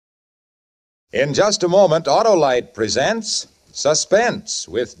In just a moment, Autolite presents Suspense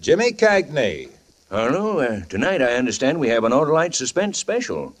with Jimmy Cagney. Harlow, tonight I understand we have an Autolite Suspense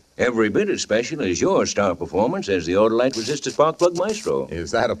special. Every bit as special as your star performance as the Autolite Resistor Spark Plug Maestro.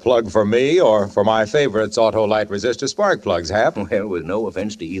 Is that a plug for me or for my favorites Autolite Resistor Spark Plugs, Hap? Well, with no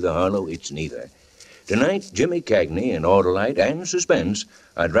offense to either, Harlow, it's neither. Tonight, Jimmy Cagney and Autolite and Suspense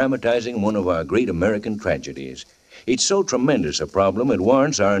are dramatizing one of our great American tragedies. It's so tremendous a problem it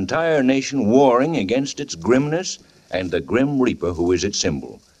warrants our entire nation warring against its grimness and the Grim Reaper who is its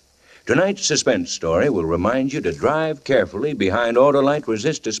symbol. Tonight's suspense story will remind you to drive carefully behind Autolite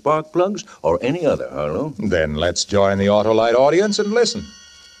Resistor Spark Plugs or any other, Harlow. Then let's join the Autolite audience and listen.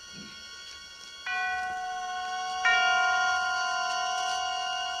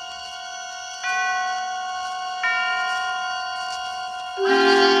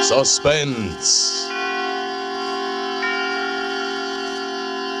 Suspense.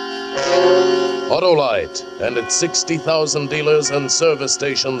 Autolite and its 60,000 dealers and service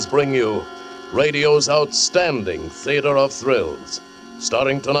stations bring you radio's outstanding theater of thrills.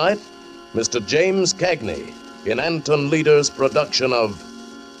 Starring tonight, Mr. James Cagney in Anton Leader's production of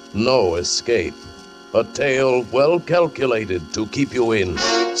No Escape, a tale well calculated to keep you in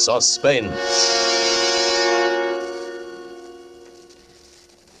suspense.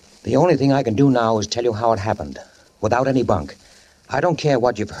 The only thing I can do now is tell you how it happened, without any bunk. I don't care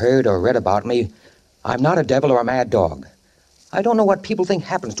what you've heard or read about me. I'm not a devil or a mad dog. I don't know what people think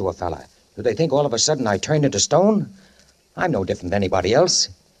happens to a fella. Do they think all of a sudden I turned into stone? I'm no different than anybody else.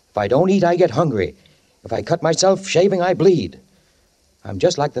 If I don't eat, I get hungry. If I cut myself shaving, I bleed. I'm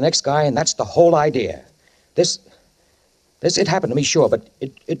just like the next guy, and that's the whole idea. It happened to me, sure, but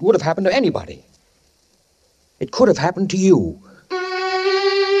it would have happened to anybody. It could have happened to you.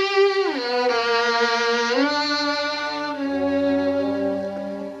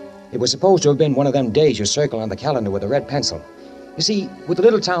 It was supposed to have been one of them days you circle on the calendar with a red pencil. You see, with a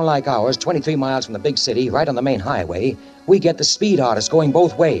little town like ours, 23 miles from the big city, right on the main highway, we get the speed artists going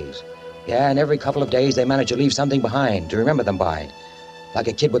both ways. Yeah, and every couple of days they manage to leave something behind to remember them by. Like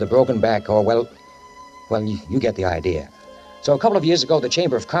a kid with a broken back or, well, you get the idea. So a couple of years ago, the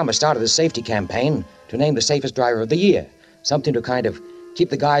Chamber of Commerce started a safety campaign to name the safest driver of the year. Something to kind of keep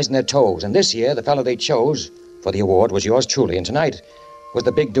the guys on their toes. And this year, the fellow they chose for the award was yours truly. And tonight was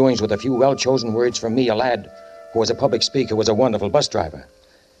the big doings with a few well-chosen words from me, a lad who was a public speaker, was a wonderful bus driver.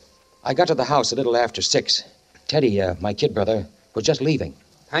 I got to the house a little after 6. Teddy, my kid brother, was just leaving.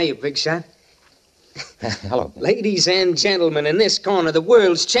 Hiya, Big Shot. Hello. Ladies and gentlemen, in this corner, the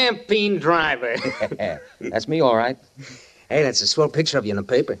world's champion driver. That's me, all right. Hey, that's a swell picture of you in the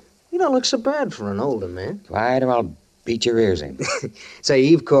paper. You don't look so bad for an older man. Right, or I'll beat your ears in. Say,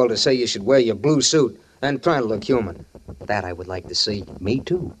 Eve called to say you should wear your blue suit and try to look human. That I would like to see. Me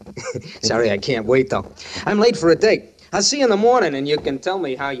too. Sorry, I can't wait, though. I'm late for a date. I'll see you in the morning, and you can tell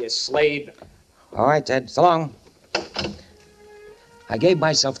me how you slayed. All right, Ted. So long. I gave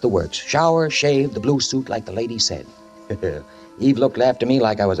myself the works. Shower, shave, the blue suit, like the lady said. Eve looked after me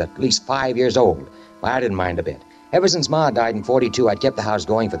like I was at least 5 years old. Well, I didn't mind a bit. Ever since Ma died in 42, I'd kept the house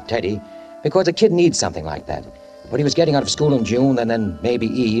going for Teddy, because a kid needs something like that. But he was getting out of school in June, and then maybe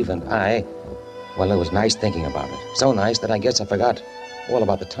Eve and I... Well, it was nice thinking about it. So nice that I guess I forgot all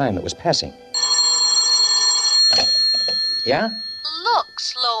about the time that was passing. Yeah? Look,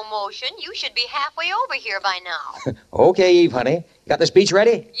 slow motion, you should be halfway over here by now. Okay, Eve, honey. Got the speech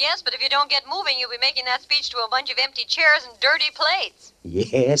ready? Yes, but if you don't get moving, you'll be making that speech to a bunch of empty chairs and dirty plates.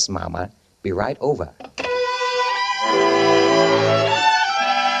 Yes, Mama. Be right over.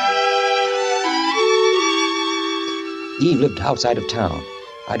 Eve lived outside of town.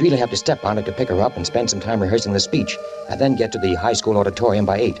 I'd really have to step on it to pick her up and spend some time rehearsing the speech, and then get to the high school auditorium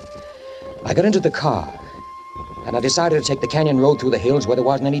by 8. I got into the car, and I decided to take the canyon road through the hills where there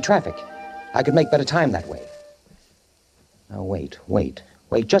wasn't any traffic. I could make better time that way. Now, wait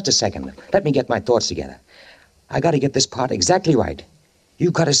just a second. Let me get my thoughts together. I got to get this part exactly right.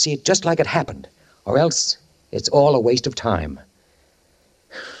 You got to see it just like it happened, or else it's all a waste of time.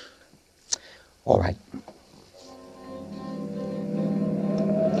 All right.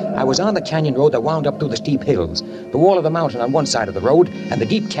 I was on the canyon road that wound up through the steep hills, the wall of the mountain on one side of the road, and the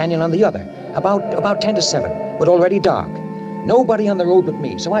deep canyon on the other, about 10 to 7, but already dark. Nobody on the road but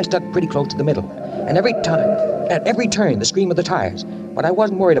me, so I stuck pretty close to the middle. And at every turn, the scream of the tires. But I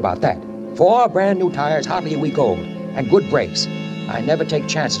wasn't worried about that. 4 brand new tires, hardly a week old, and good brakes. I never take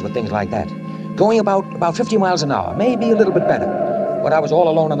chances with things like that. Going about 50 miles an hour, maybe a little bit better. But I was all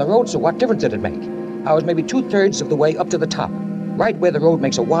alone on the road, so what difference did it make? I was maybe 2/3 of the way up to the top, right where the road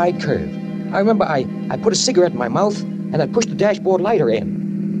makes a wide curve. I remember I put a cigarette in my mouth, and I pushed the dashboard lighter in.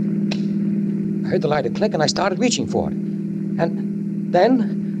 I heard the lighter click, and I started reaching for it. And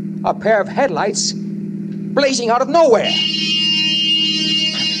then a pair of headlights blazing out of nowhere.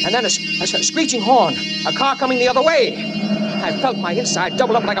 And then a screeching horn, a car coming the other way. I felt my inside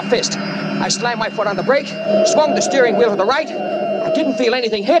double up like a fist. I slammed my foot on the brake, swung the steering wheel to the right. I didn't feel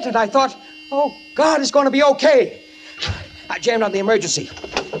anything hit, and I thought, oh, God, it's going to be okay. I jammed on the emergency.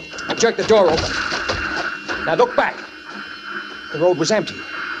 I jerked the door open. Now look back. The road was empty.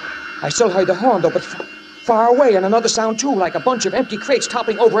 I still heard the horn, though, but far away, and another sound, too, like a bunch of empty crates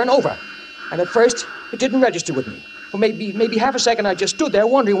toppling over and over. And at first, it didn't register with me. For maybe half a second, I just stood there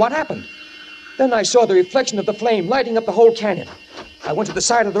wondering what happened. Then I saw the reflection of the flame lighting up the whole canyon. I went to the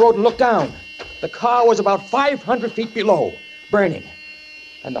side of the road and looked down. The car was about 500 feet below, burning.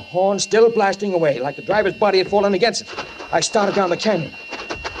 And the horn still blasting away, like the driver's body had fallen against it. I started down the canyon.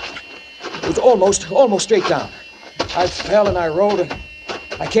 It was almost straight down. I fell and I rolled, and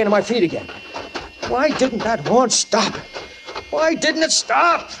I came to my feet again. Why didn't that horn stop? Why didn't it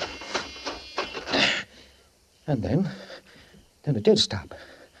stop? And then it did stop.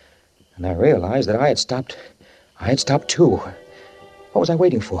 And I realized that I had stopped too. What was I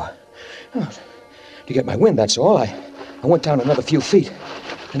waiting for? Oh, to get my wind, that's all. I went down another few feet.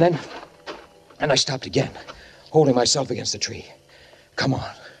 And then I stopped again, holding myself against the tree. Come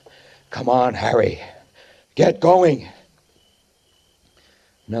on, Harry. Get going.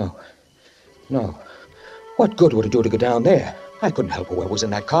 No. What good would it do to go down there? I couldn't help whoever was in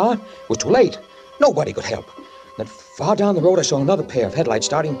that car. It was too late. Nobody could help. Then far down the road, I saw another pair of headlights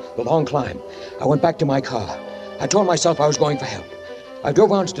starting the long climb. I went back to my car. I told myself I was going for help. I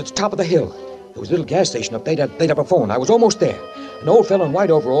drove on to the top of the hill. There was a little gas station up there. They'd have a phone. I was almost there. An old fellow in white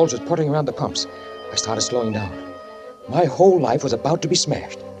overalls was puttering around the pumps. I started slowing down. My whole life was about to be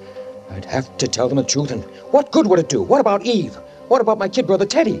smashed. I'd have to tell them the truth, and what good would it do? What about Eve? What about my kid brother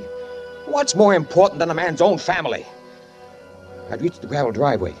Teddy? What's more important than a man's own family? I'd reached the gravel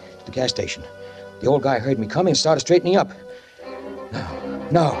driveway to the gas station. The old guy heard me coming and started straightening up.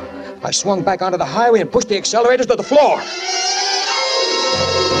 No. I swung back onto the highway and pushed the accelerators to the floor.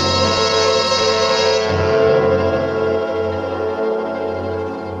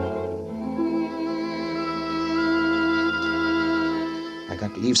 I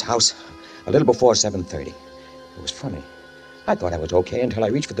got to Eve's house a little before 7:30. It was funny. I thought I was okay until I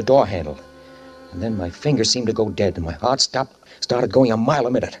reached for the door handle. And then my fingers seemed to go dead, and my heart started going a mile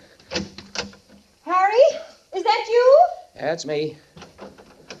a minute. Harry? Is that you? That's me.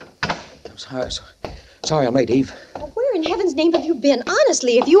 I'm sorry I'm late, Eve. Well, where in heaven's name have you been?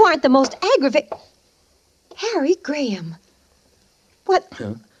 Honestly, if you aren't the most aggravating... Harry Graham. What?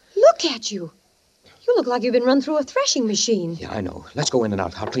 Huh? Look at you. You look like you've been run through a threshing machine. Yeah, I know. Let's go in and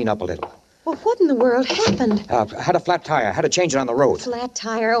out. I'll clean up a little. Well, what in the world happened? I had a flat tire. I had to change it on the road. Flat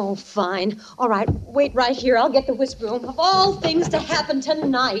tire? Oh, fine. All right, wait right here. I'll get the whisk broom. Of all things to happen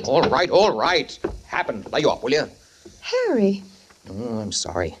tonight. All right. Happened. Lay off, will you? Harry. Oh, I'm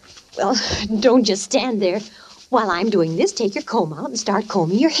sorry. Well, don't just stand there. While I'm doing this, take your comb out and start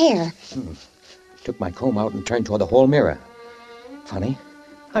combing your hair. Took my comb out and turned toward the hall mirror. Funny.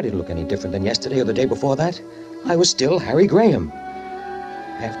 I didn't look any different than yesterday or the day before that. I was still Harry Graham.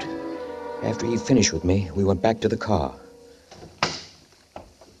 After Eve finished with me, we went back to the car.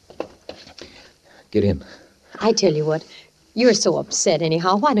 Get in. I tell you what, you're so upset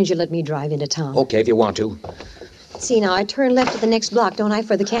anyhow. Why don't you let me drive into town? Okay, if you want to. See, now, I turn left at the next block, don't I,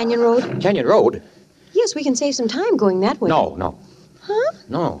 for the Canyon Road? Canyon Road? Yes, we can save some time going that way. No. Huh?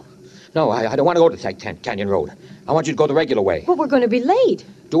 No, I don't want to go to Canyon Road. I want you to go the regular way. But we're going to be late.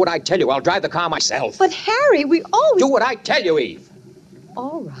 Do what I tell you. I'll drive the car myself. But, Harry, we always... Do what I tell you, Eve.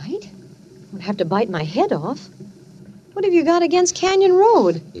 All right. I'd have to bite my head off. What have you got against Canyon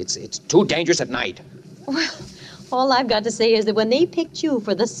Road? It's too dangerous at night. Well, all I've got to say is that when they picked you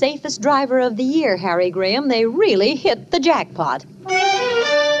for the safest driver of the year, Harry Graham, they really hit the jackpot. We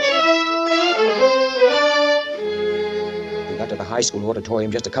got to the high school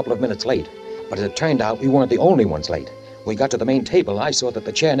auditorium just a couple of minutes late. But as it turned out, we weren't the only ones late. When we got to the main table, I saw that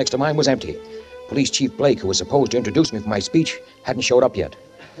the chair next to mine was empty. Police Chief Blake, who was supposed to introduce me for my speech, hadn't showed up yet.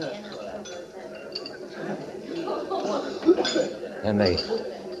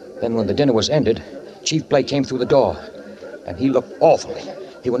 Then when the dinner was ended, Chief Blake came through the door, and he looked awful.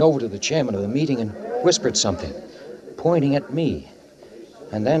 He went over to the chairman of the meeting and whispered something, pointing at me.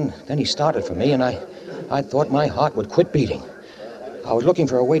 And then he started for me, and I thought my heart would quit beating. I was looking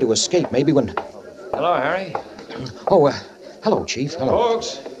for a way to escape, maybe when... Hello, Harry. Oh, hello, Chief. Hello.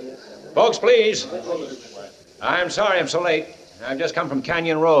 Folks, please. I'm sorry I'm so late. I've just come from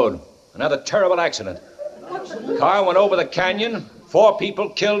Canyon Road. Another terrible accident. Car went over the canyon. 4 people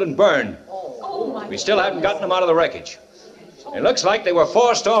killed and burned. We still haven't gotten them out of the wreckage. It looks like they were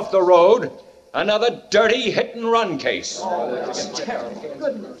forced off the road. Another dirty hit-and-run case.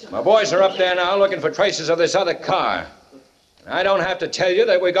 My boys are up there now looking for traces of this other car. I don't have to tell you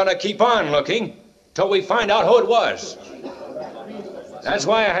that we're going to keep on looking till we find out who it was. That's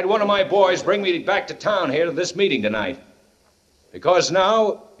why I had one of my boys bring me back to town here to this meeting tonight. Because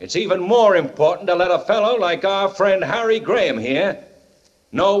now it's even more important to let a fellow like our friend Harry Graham here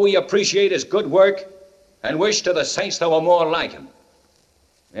know we appreciate his good work and wish to the saints there were more like him.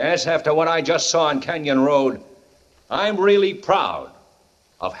 Yes, after what I just saw on Canyon Road, I'm really proud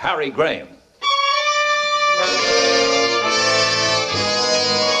of Harry Graham.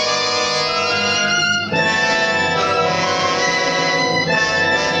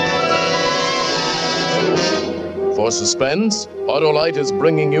 For Suspense, Autolite is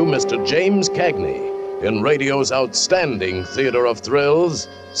bringing you Mr. James Cagney in radio's outstanding theater of thrills,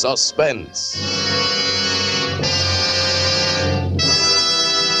 Suspense.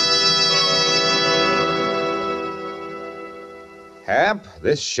 Hap,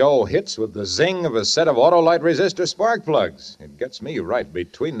 this show hits with the zing of a set of Autolite resistor spark plugs. It gets me right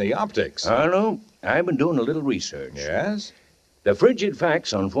between the optics. Arlo, I've been doing a little research. Yes? The frigid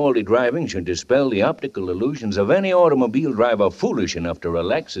facts on faulty driving should dispel the optical illusions of any automobile driver foolish enough to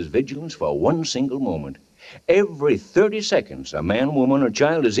relax his vigilance for one single moment. Every 30 seconds, a man, woman, or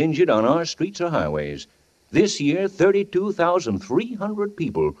child is injured on our streets or highways. This year, 32,300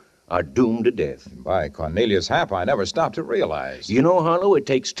 people are doomed to death. By Cornelius Hap, I never stopped to realize. You know, Harlow, it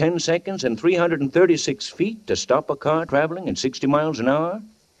takes 10 seconds and 336 feet to stop a car traveling at 60 miles an hour.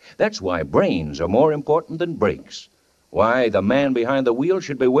 That's why brains are more important than brakes. Why the man behind the wheel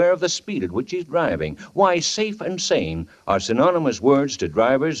should beware of the speed at which he's driving. Why safe and sane are synonymous words to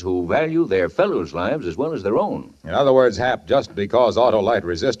drivers who value their fellows' lives as well as their own. In other words, Hap, just because Autolite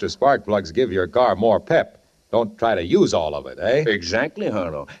resistor spark plugs give your car more pep, don't try to use all of it, eh? Exactly,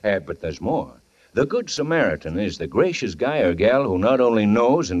 Harlow. But there's more. The Good Samaritan is the gracious guy or gal who not only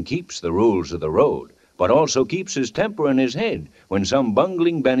knows and keeps the rules of the road, but also keeps his temper in his head when some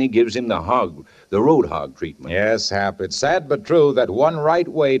bungling Benny gives him the road hog treatment. Yes, Hap, it's sad but true that one right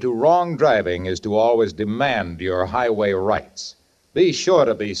way to wrong driving is to always demand your highway rights. Be sure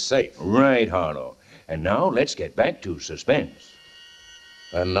to be safe. Right, Harlow. And now let's get back to Suspense.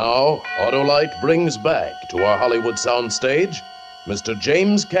 And now, Autolite brings back to our Hollywood soundstage Mr.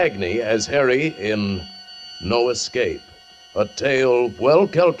 James Cagney as Harry in No Escape, a tale well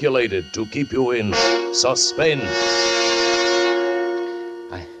calculated to keep you in suspense.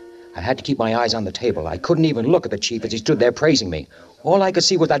 I had to keep my eyes on the table. I couldn't even look at the chief as he stood there praising me. All I could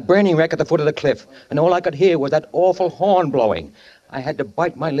see was that burning wreck at the foot of the cliff, and all I could hear was that awful horn blowing. I had to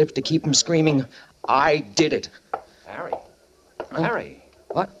bite my lips to keep from screaming, "I did it." Harry. Harry.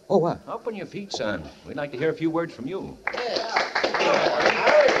 What? Oh, what? Up on your feet, son. We'd like to hear a few words from you.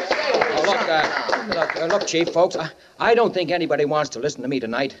 Look, Chief, folks, I don't think anybody wants to listen to me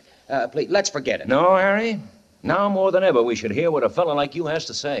tonight. Please, let's forget it. No, Harry? Now more than ever, we should hear what a fellow like you has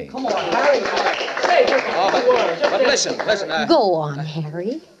to say. Come on, Harry. But listen. Go on,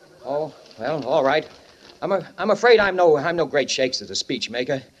 Harry. Oh, well, all right. I'm afraid I'm no great shakes as a speech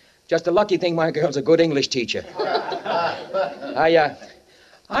maker. Just a lucky thing my girl's a good English teacher.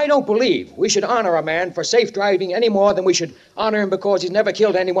 I don't believe we should honor a man for safe driving any more than we should honor him because he's never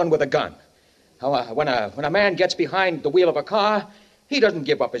killed anyone with a gun. When a man gets behind the wheel of a car, he doesn't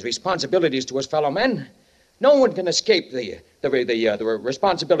give up his responsibilities to his fellow men. No one can escape the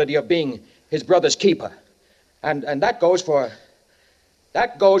responsibility of being his brother's keeper, and that goes for.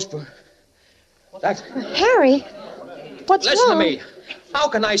 Harry, what's Listen wrong? to me. How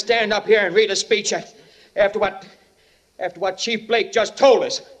can I stand up here and read a speech after what Chief Blake just told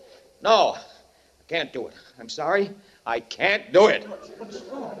us? No, I can't do it. I'm sorry. I can't do it.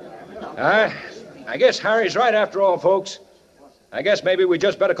 I guess Harry's right after all, folks. I guess maybe we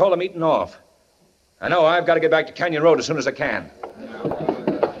just better call the meeting off. I know I've got to get back to Canyon Road as soon as I can.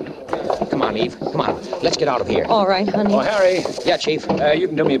 Come on, Eve. Come on. Let's get out of here. All right, honey. Oh, Harry. Yeah, Chief. You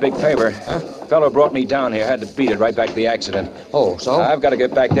can do me a big favor. Fellow brought me down here. Had to beat it right back to the accident. Oh, so? I've got to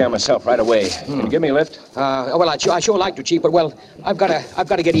get back there myself right away. Can you give me a lift? Well, I sure like to, Chief, but, well, I've got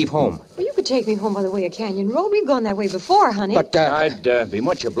to get Eve home. Well, you could take me home by the way of Canyon Road. We've gone that way before, honey. But, I'd be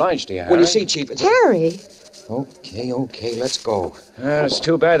much obliged to you, Harry. well, you see, Chief, it's... Harry? Okay, let's go. It's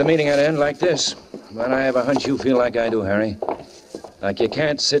too bad the meeting had to end like this. But I have a hunch you feel like I do, Harry. Like you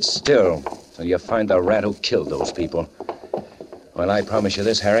can't sit still till you find the rat who killed those people. Well, I promise you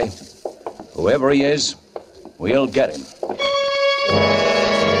this, Harry. Whoever he is, we'll get him.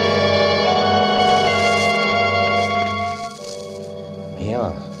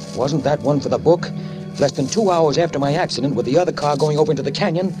 Yeah. Wasn't that one for the book? Less than 2 hours after my accident with the other car going over into the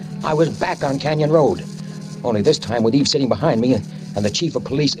canyon, I was back on Canyon Road. Only this time with Eve sitting behind me and the chief of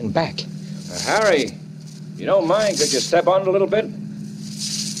police in back. Harry, you don't mind, could you step on it a little bit?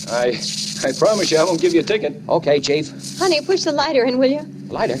 I promise you I won't give you a ticket. Okay, Chief. Honey, push the lighter in, will you?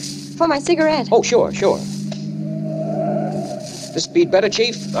 Lighter? For my cigarette. Oh, sure. This speed better,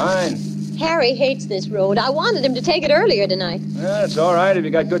 Chief? Fine. Harry hates this road. I wanted him to take it earlier tonight. Yeah, it's all right if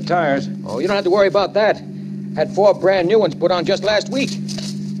you got good tires. Oh, you don't have to worry about that. Had 4 brand new ones put on just last week.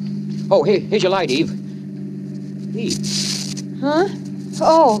 Oh, here's your light, Eve. Eve. Huh?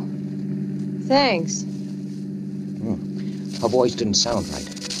 Oh. Thanks. Her voice didn't sound right.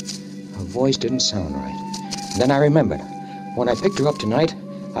 Then I remembered. When I picked her up tonight,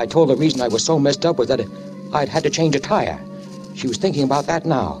 I told her the reason I was so messed up was that I'd had to change a tire. She was thinking about that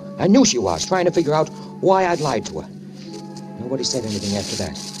now. I knew she was, trying to figure out why I'd lied to her. Nobody said anything after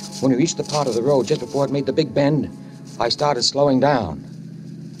that. When we reached the part of the road just before it made the big bend, I started slowing down.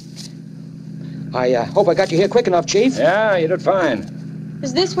 I hope I got you here quick enough, Chief. Yeah, you did fine.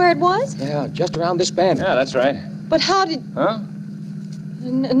 Is this where it was? Yeah, just around this bend. Yeah, that's right. But how did... Huh?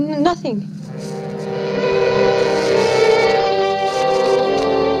 Nothing.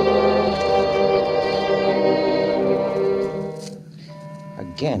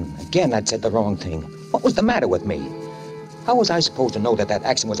 Again, I'd said the wrong thing. What was the matter with me? How was I supposed to know that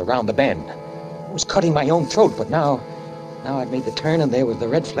accident was around the bend? I was cutting my own throat, but now I'd made the turn and there was the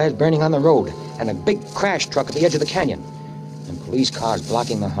red flash burning on the road and a big crash truck at the edge of the canyon and police cars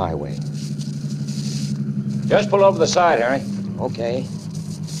blocking the highway. Just pull over the side, Harry. Okay.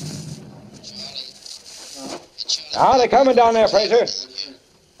 Now they're coming down there, Fraser.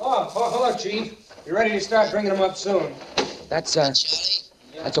 Oh, hello, Chief. You ready to start bringing them up soon?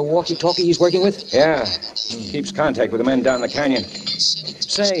 That's a walkie-talkie he's working with? Yeah. Keeps contact with the men down the canyon.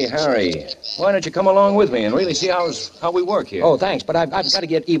 Say, Harry, why don't you come along with me and really see how we work here? Oh, thanks, but I've got to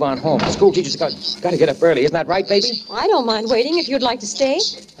get Yvonne home. The school teacher's got to get up early. Isn't that right, baby? I don't mind waiting if you'd like to stay.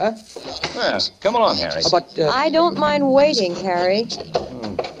 Huh? Yeah, come along, Harry. But, I don't mind waiting, Harry.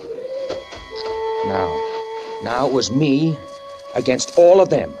 Now it was me against all of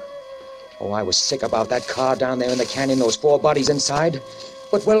them. Oh, I was sick about that car down there in the canyon, those 4 bodies inside.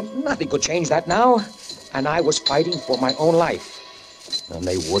 But, well, nothing could change that now. And I was fighting for my own life. And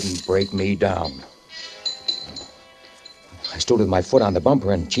they wouldn't break me down. I stood with my foot on the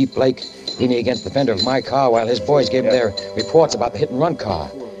bumper, and Chief Blake leaning against the fender of my car while his boys gave their reports about the hit-and-run car.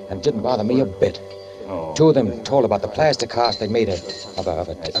 And it didn't bother me a bit. 2 of them told about the plaster cast they'd made of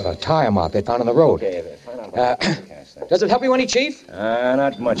a tire mark they'd found on the road. Does it help you any, Chief?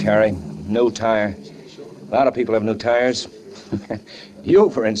 Not much, Harry. New tire. A lot of people have new tires. You,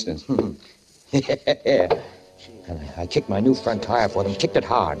 for instance. Yeah. And I kicked my new front tire for them, kicked it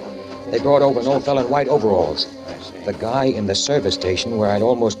hard. They brought over an old fella in white overalls. The guy in the service station where I'd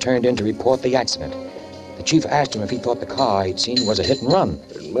almost turned in to report the accident. The chief asked him if he thought the car he'd seen was a hit and run.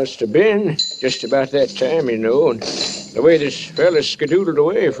 It must have been just about that time, you know, and the way this fella skedoodled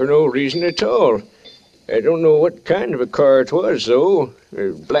away for no reason at all. I don't know what kind of a car it was, though. A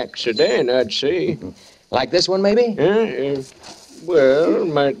black sedan, I'd say. Like this one, maybe? Well,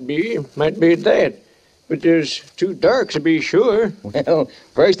 might be that. But there's too dark to be sure. Well,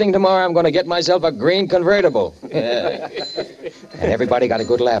 first thing tomorrow, I'm going to get myself a green convertible. And everybody got a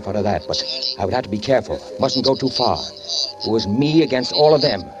good laugh out of that, but I would have to be careful. Mustn't go too far. It was me against all of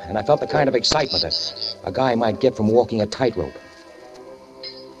them, and I felt the kind of excitement that a guy might get from walking a tightrope.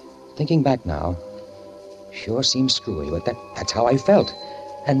 Thinking back now, sure seems screwy, but that's how I felt.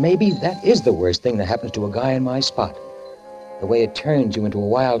 And maybe that is the worst thing that happens to a guy in my spot. The way it turns you into a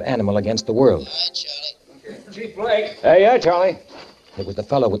wild animal against the world. Chief Blake. Hey, yeah, Charlie. It was the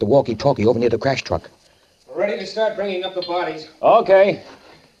fellow with the walkie-talkie over near the crash truck. We're ready to start bringing up the bodies. Okay.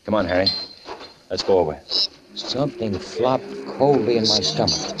 Come on, Harry. Let's go over. Something flopped coldly in my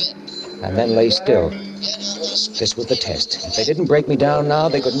stomach, and then lay still. This was the test. If they didn't break me down now,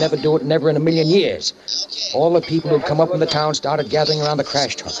 they could never do it, never in a million years. All the people who'd come up from the town started gathering around the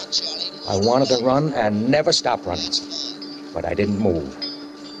crash truck. I wanted to run and never stop running, but I didn't move.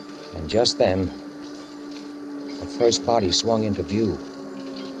 And just then, the first body swung into view.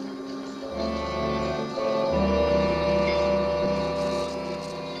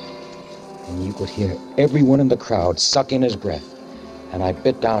 And you could hear everyone in the crowd suck in his breath. And I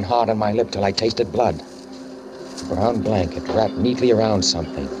bit down hard on my lip till I tasted blood. A brown blanket wrapped neatly around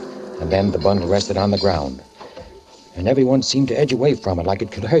something, and then the bundle rested on the ground. And everyone seemed to edge away from it like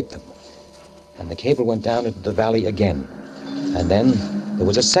it could hurt them. And the cable went down into the valley again. And then there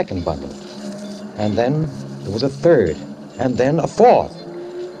was a second bundle. And then there was a third. And then a fourth.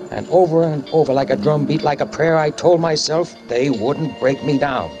 And over like a drum beat, like a prayer, I told myself they wouldn't break me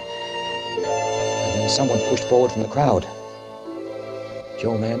down. And then someone pushed forward from the crowd.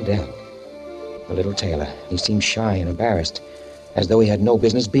 Joe Mandel, the little tailor. He seemed shy and embarrassed, as though he had no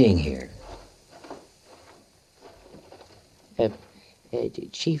business being here.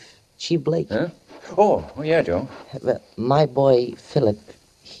 Chief Blake. Huh? Oh, yeah, Joe. Well, my boy, Philip,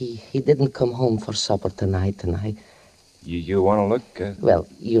 he didn't come home for supper tonight, and I... You want to look? Well,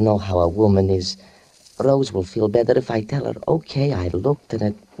 you know how a woman is. Rose will feel better if I tell her, okay, I looked and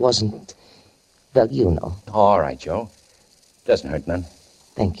it wasn't... Well, you know. All right, Joe. Doesn't hurt none.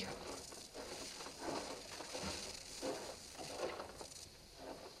 Thank you.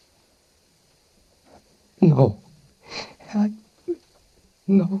 No.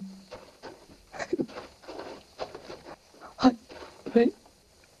 No.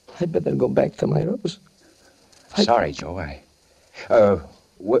 I'd better go back to my Rose. Sorry, Joe.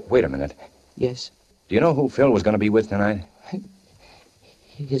 Wait a minute. Yes. Do you know who Phil was going to be with tonight?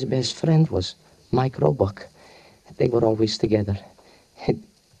 His best friend was Mike Roebuck. They were always together.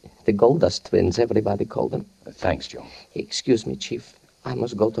 The Goldust twins, everybody called them. Thanks, Joe. Excuse me, Chief. I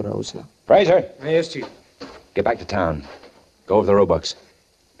must go to Rose now. Fraser! Yes, Chief. Get back to town. Go over the Roebucks.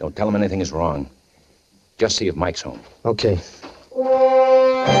 Don't tell them anything is wrong. Just see if Mike's home. Okay.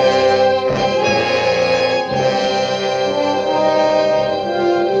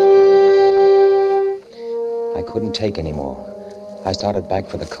 I couldn't take any more. I started back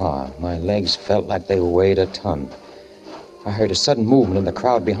for the car. My legs felt like they weighed a ton. I heard a sudden movement in the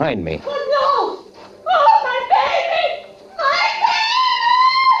crowd behind me. Oh, no! Oh, my baby!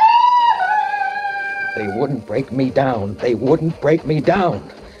 My They wouldn't break me down. They wouldn't break me down.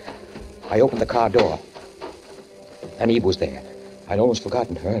 I opened the car door. And Eve was there. I'd almost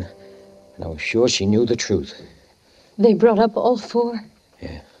forgotten her. And I was sure she knew the truth. They brought up all four?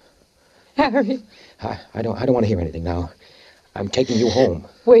 Yeah. Harry. I don't want to hear anything now. I'm taking you home.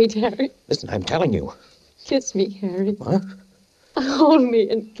 Wait, Harry. Listen, I'm telling you. Kiss me, Harry. What? Hold me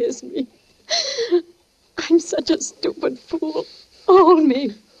and kiss me. I'm such a stupid fool. Hold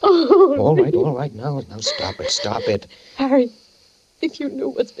me. Hold me. All right. Now stop it. Harry, if you knew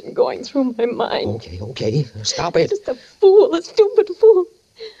what's been going through my mind. Okay. Stop it. Just a fool, a stupid fool.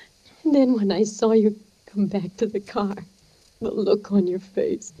 And then when I saw you come back to the car, the look on your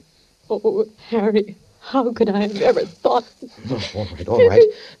face. Oh, Harry, how could I have ever thought... All right.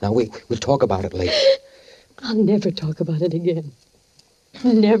 Now, we'll talk about it later. I'll never talk about it again.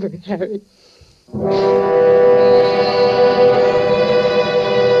 Never, Harry.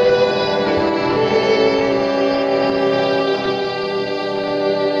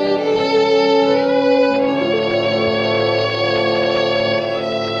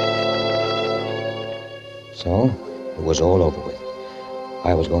 So, it was all over with.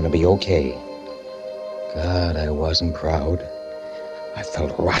 I was going to be okay. God, I wasn't proud. I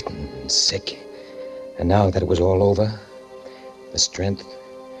felt rotten and sick. And now that it was all over, the strength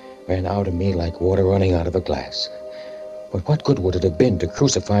ran out of me like water running out of a glass. But what good would it have been to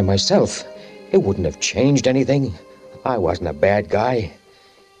crucify myself? It wouldn't have changed anything. I wasn't a bad guy.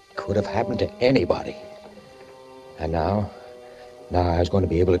 It could have happened to anybody. And now I was going to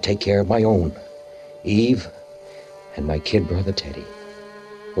be able to take care of my own. Eve and my kid brother Teddy.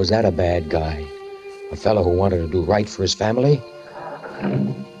 Was that a bad guy? A fellow who wanted to do right for his family?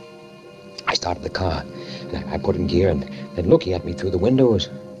 I started the car, and I put in gear, and then looking at me through the window was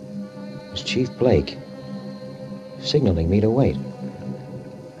Chief Blake, signaling me to wait.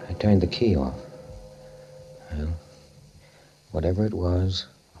 I turned the key off. Well, whatever it was,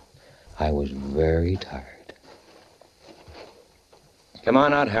 I was very tired. Come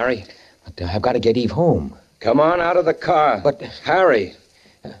on out, Harry. But I've got to get Eve home. Come on out of the car. But... Harry,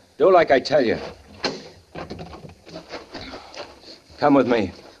 do like I tell you. Come with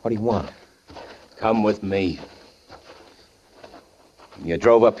me. What do you want? Come with me. You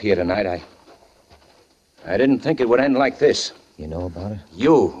drove up here tonight. I didn't think it would end like this. You know about it?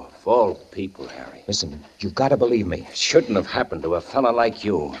 You, of all people, Harry. Listen, you've got to believe me. It shouldn't have happened to a fella like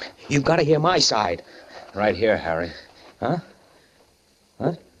you. You've got to hear my side. Right here, Harry. Huh?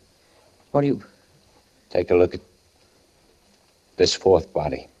 What? What do you... Take a look at this fourth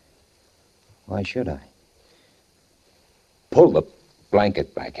body. Why should I? Pull the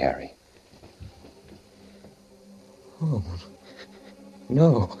blanket back, Harry. Oh,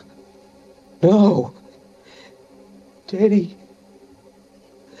 no. No. Teddy.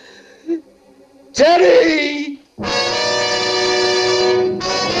 Teddy!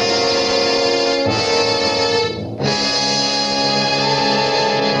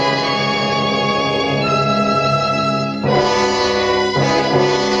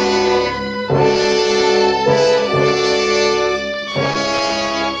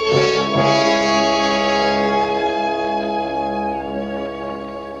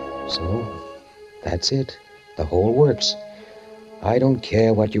 That's it. The whole works. I don't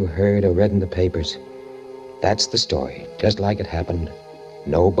care what you heard or read in the papers. That's the story, just like it happened.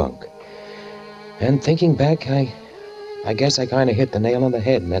 No bunk. And thinking back, I guess I kind of hit the nail on the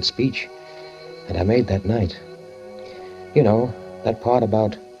head in that speech that I made that night. You know, that part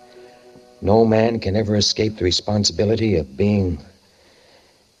about no man can ever escape the responsibility of being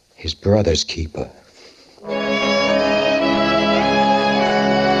his brother's keeper.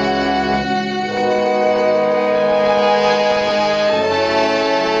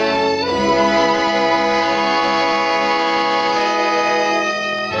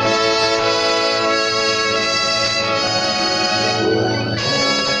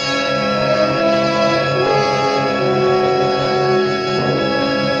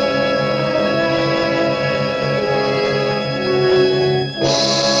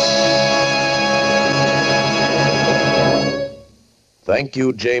 Thank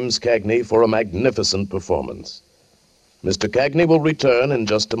you, James Cagney, for a magnificent performance. Mr. Cagney will return in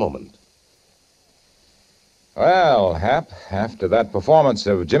just a moment. Well, Hap, after that performance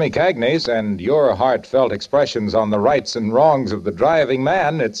of Jimmy Cagney's and your heartfelt expressions on the rights and wrongs of the driving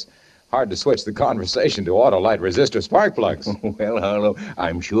man, it's hard to switch the conversation to Autolite resistor spark plugs. Well, Harlow,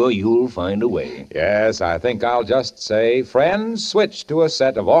 I'm sure you'll find a way. Yes, I think I'll just say, friends, switch to a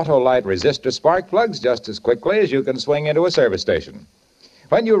set of Autolite resistor spark plugs just as quickly as you can swing into a service station.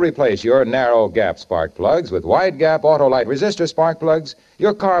 When you replace your narrow gap spark plugs with wide gap Autolite resistor spark plugs,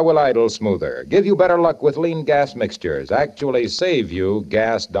 your car will idle smoother, give you better luck with lean gas mixtures, actually save you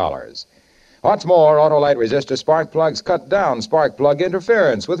gas dollars. What's more, Autolite resistor spark plugs cut down spark plug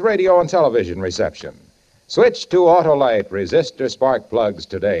interference with radio and television reception. Switch to Autolite resistor spark plugs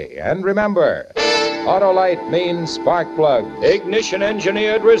today. And remember, Autolite means spark plug.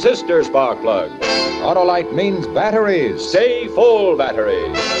 Ignition-engineered resistor spark plug. Autolite means batteries. Stay full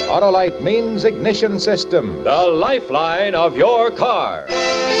batteries. Autolite means ignition system. The lifeline of your car.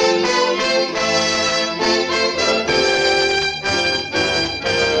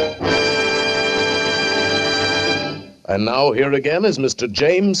 And now here again is Mr.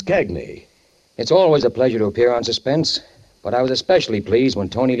 James Cagney. It's always a pleasure to appear on Suspense, but I was especially pleased when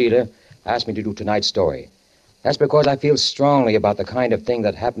Tony Lita asked me to do tonight's story. That's because I feel strongly about the kind of thing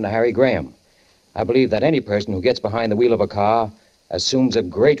that happened to Harry Graham. I believe that any person who gets behind the wheel of a car assumes a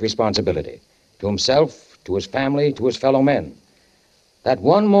great responsibility to himself, to his family, to his fellow men. That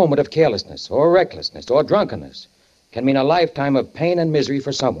one moment of carelessness or recklessness or drunkenness can mean a lifetime of pain and misery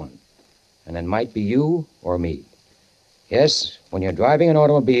for someone. And it might be you or me. Yes, when you're driving an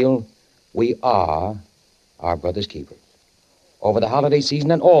automobile, we are our brother's keepers. Over the holiday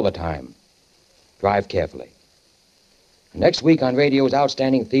season and all the time, drive carefully. Next week on radio's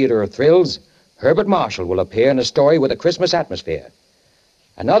outstanding theater of thrills, Herbert Marshall will appear in a story with a Christmas atmosphere.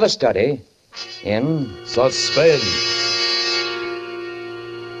 Another study in Suspense.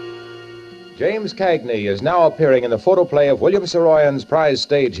 James Cagney is now appearing in the photoplay of William Saroyan's prize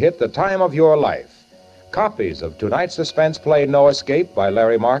stage hit, The Time of Your Life. Copies of tonight's suspense play, No Escape, by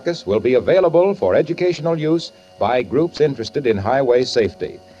Larry Marcus, will be available for educational use by groups interested in highway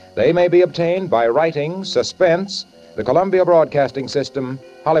safety. They may be obtained by writing Suspense, the Columbia Broadcasting System,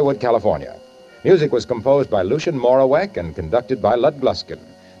 Hollywood, California. Music was composed by Lucien Morawek and conducted by Lud Gluskin.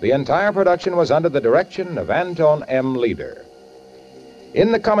 The entire production was under the direction of Anton M. Leader.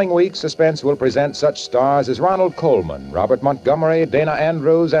 In the coming weeks, Suspense will present such stars as Ronald Colman, Robert Montgomery, Dana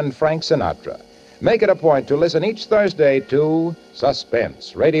Andrews, and Frank Sinatra. Make it a point to listen each Thursday to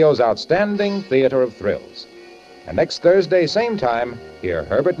Suspense, radio's outstanding theater of thrills. And next Thursday, same time, hear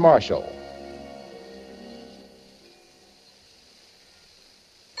Herbert Marshall.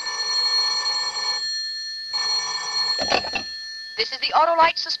 This is the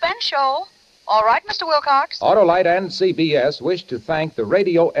Autolite Suspense Show. All right, Mr. Wilcox. Autolite and CBS wish to thank the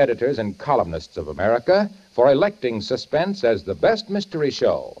radio editors and columnists of America for electing Suspense as the best mystery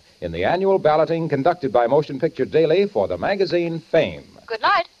show in the annual balloting conducted by Motion Picture Daily for the magazine Fame. Good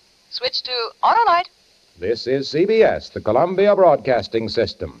night. Switch to Autolite. This is CBS, the Columbia Broadcasting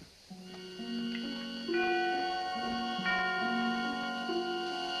System.